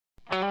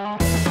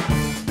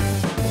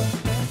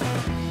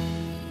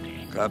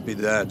Copy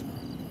that.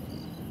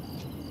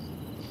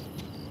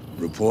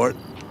 Report.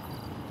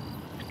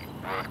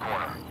 North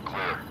corner,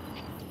 clear.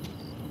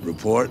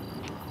 Report.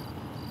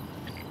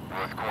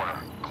 North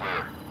corner,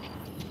 clear.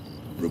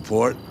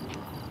 Report.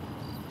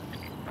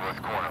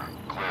 North corner,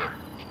 clear.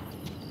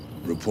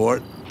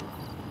 Report.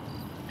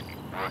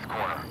 North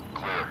corner,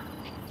 clear.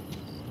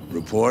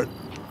 Report.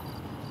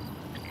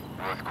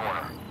 North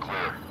corner,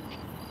 clear.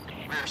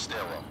 Rear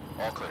stairwell,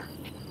 all clear.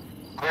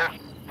 Clear,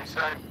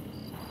 inside.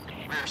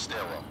 Rear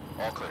stairwell,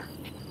 all clear.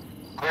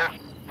 Clear,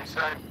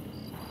 inside.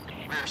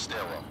 Rear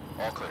stairwell,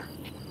 all clear.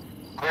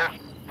 Clear,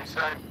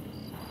 inside.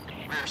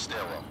 Rear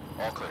stairwell,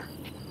 all clear.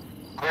 Clear,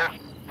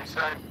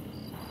 inside.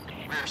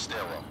 Rear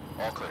stairwell,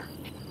 all clear.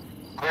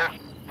 Clear,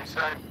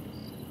 inside.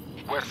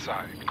 West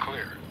side,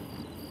 clear.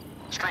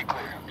 Street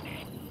clear.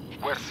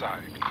 West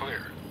side,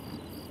 clear.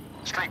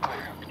 Street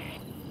clear.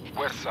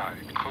 West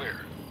side,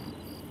 clear.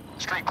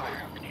 Street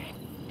clear.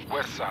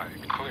 West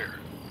side, clear.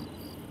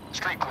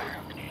 Street clear.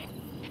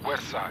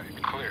 West side,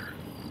 clear.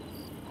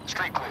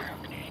 Street clear.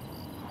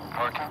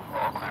 Parking,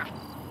 all clear.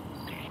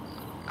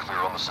 Clear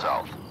on the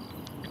south.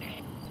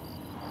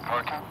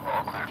 Parking,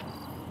 all clear.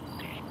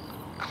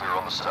 Clear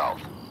on the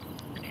south.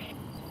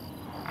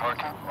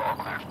 Parking, all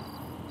clear.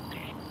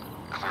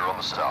 Clear on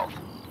the south.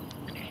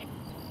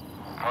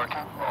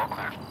 Parking, all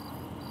clear.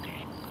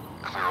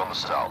 Clear on the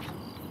south.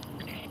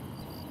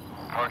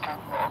 Parking,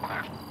 all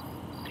clear.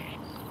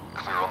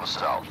 Clear on the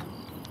south.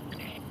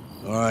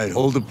 All right,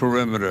 hold the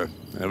perimeter.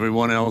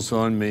 Everyone else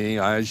on me,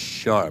 eyes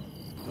sharp.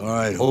 All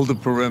right, hold the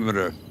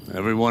perimeter.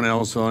 Everyone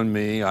else on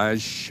me,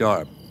 eyes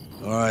sharp.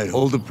 All right,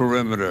 hold the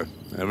perimeter.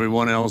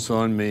 Everyone else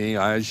on me,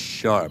 eyes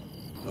sharp.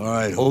 All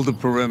right, hold the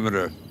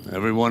perimeter.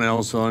 Everyone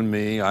else on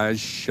me, eyes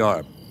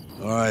sharp.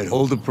 All right,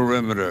 hold the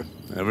perimeter.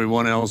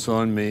 Everyone else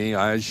on me,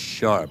 eyes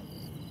sharp.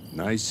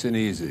 Nice and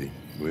easy.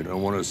 We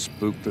don't want to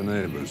spook the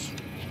neighbors.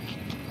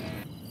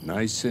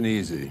 Nice and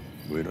easy.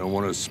 We don't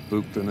want to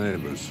spook the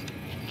neighbors.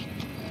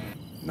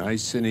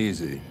 Nice and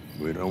easy.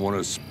 We don't want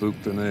to spook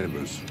the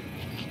neighbors.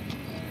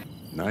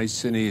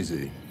 Nice and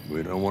easy.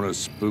 We don't want to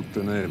spook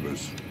the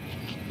neighbors.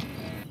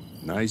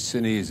 Nice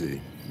and easy.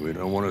 We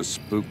don't want to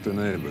spook the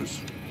neighbors.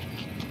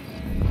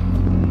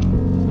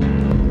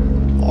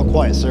 All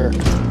quiet, sir.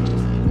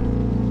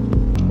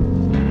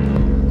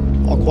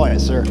 All quiet,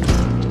 sir.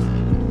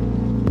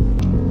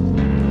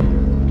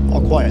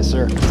 All quiet,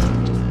 sir.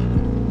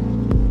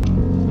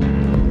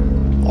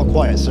 All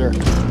quiet, sir.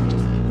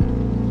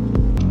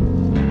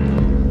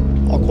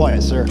 All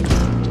quiet, sir.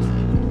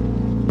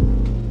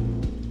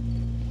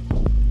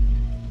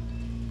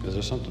 Is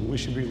there something we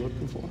should be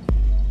looking for?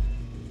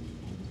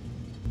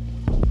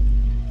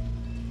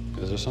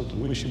 Is there something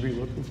we should be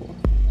looking for?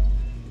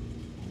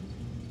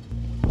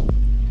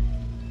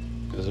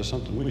 Is there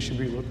something we should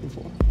be looking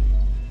for?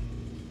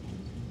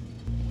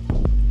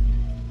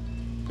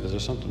 Is there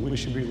something we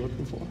should be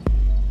looking for?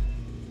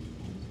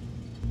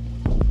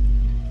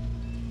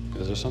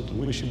 Is there something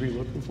we should be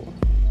looking for?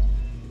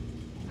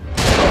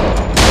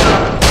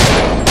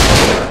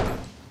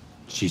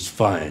 She's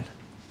fine.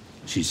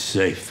 She's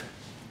safe.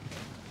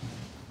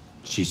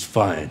 She's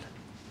fine.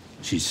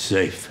 She's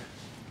safe.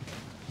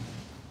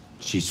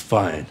 She's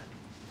fine.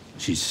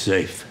 She's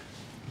safe.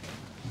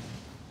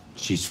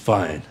 She's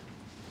fine.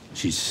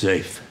 She's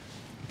safe.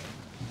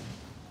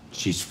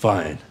 She's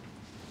fine.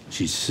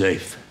 She's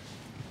safe.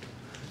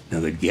 Now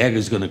the gag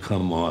is going to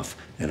come off,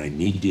 and I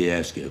need to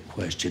ask you a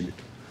question.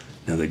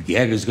 Now the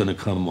gag is going to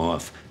come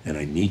off, and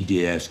I need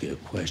to ask you a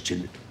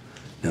question.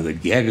 Now the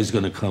gag is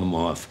going to come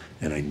off,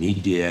 and I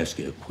need to ask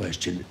you a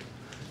question.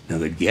 Now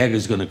the gag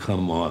is going to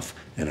come off,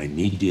 and I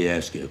need to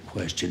ask you a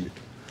question.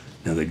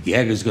 Now the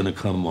gag is going to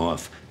come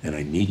off, and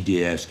I need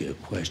to ask you a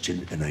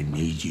question, and I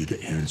need you to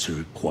answer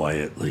it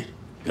quietly.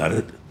 Got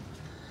it?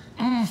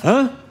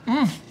 Huh?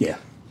 Yeah.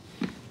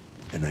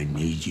 And I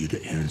need you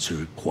to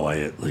answer it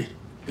quietly.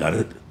 Got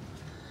it?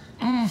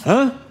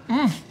 Huh?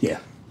 Yeah.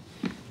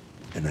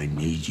 And I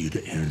need you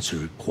to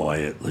answer it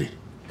quietly.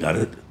 Got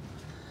it?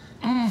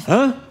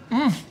 Huh?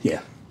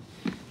 Yeah.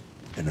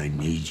 And I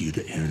need you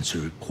to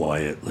answer it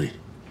quietly.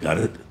 Got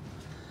it?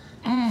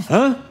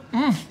 Huh?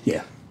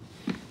 Yeah.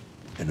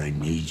 And I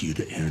need you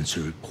to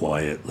answer it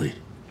quietly.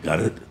 Got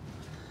it?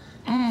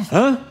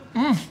 Huh?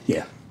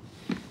 Yeah.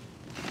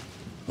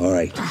 All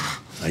right.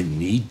 I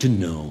need to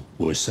know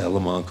where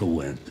Salamanca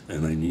went,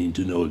 and I need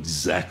to know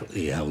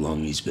exactly how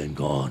long he's been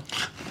gone.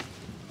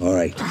 All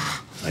right.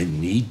 I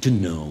need to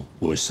know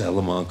where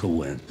Salamanca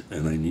went,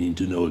 and I need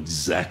to know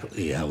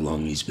exactly how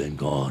long he's been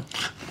gone.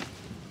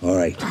 All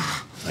right.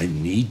 I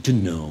need to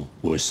know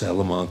where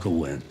Salamanca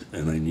went,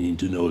 and I need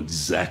to know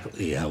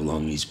exactly how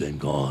long he's been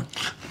gone.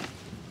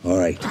 All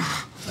right.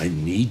 I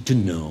need to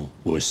know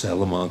where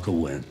Salamanca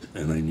went,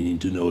 and I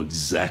need to know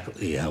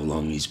exactly how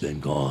long he's been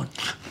gone.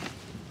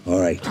 All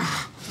right.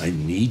 I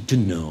need to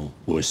know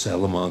where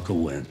Salamanca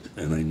went,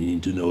 and I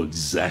need to know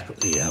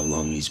exactly how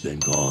long he's been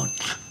gone.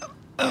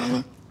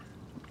 I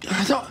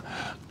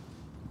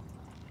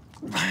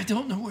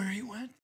don't know where he went.